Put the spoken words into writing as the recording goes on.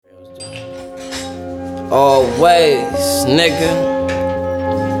Always, nigga.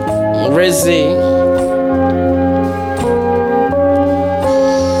 Rizzy.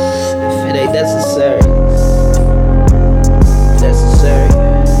 If it ain't necessary.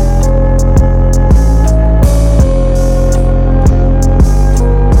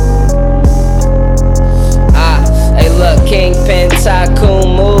 Kingpin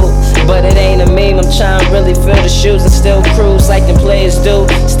tycoon move, but it ain't a meme. I'm trying to really feel the shoes and still cruise like them players do.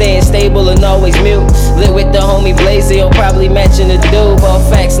 Staying stable and always mute. Lit with the homie Blazy, he'll probably matching the dude. All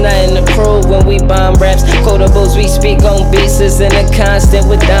facts, nothing to prove when we bomb raps. Quotables we speak on beats isn't a constant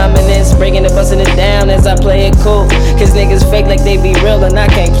with dominance. Breaking it, busting it down as I play it cool. Cause niggas fake like they be real and I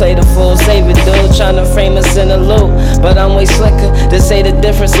can't play the fool. Save it, dude, trying to frame us in a loop. But I'm way slicker to say the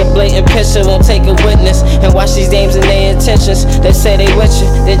difference. A blatant picture won't take a witness. And watch these names and their intentions. They say they with you,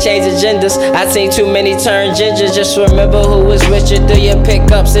 they change agendas. I seen too many turn ginger. Just remember who was with you. Do your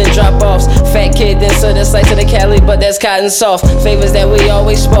pickups and drop offs. Fat kid then so the slice of the Cali, but that's cotton soft. Favors that we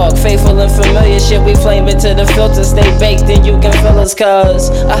always spark. Faithful and familiar shit we flame into the filter. Stay baked and you can feel us cause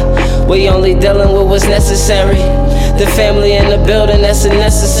we only dealing with what's necessary. The family in the building, that's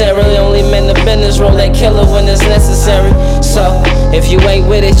unnecessary. Only men the business roll that killer when it's necessary. So if you ain't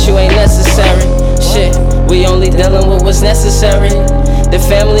with it, you ain't necessary. Shit, we only dealing with what's necessary. The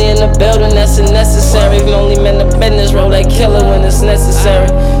family in the building, that's unnecessary. We only men the business roll that killer when it's necessary.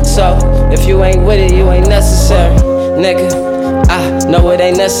 So if you ain't with it, you ain't necessary, nigga. No, it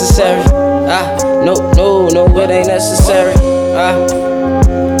ain't necessary. No, it ain't necessary.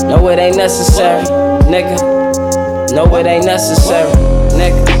 No, it ain't necessary, nigga. No, it ain't necessary.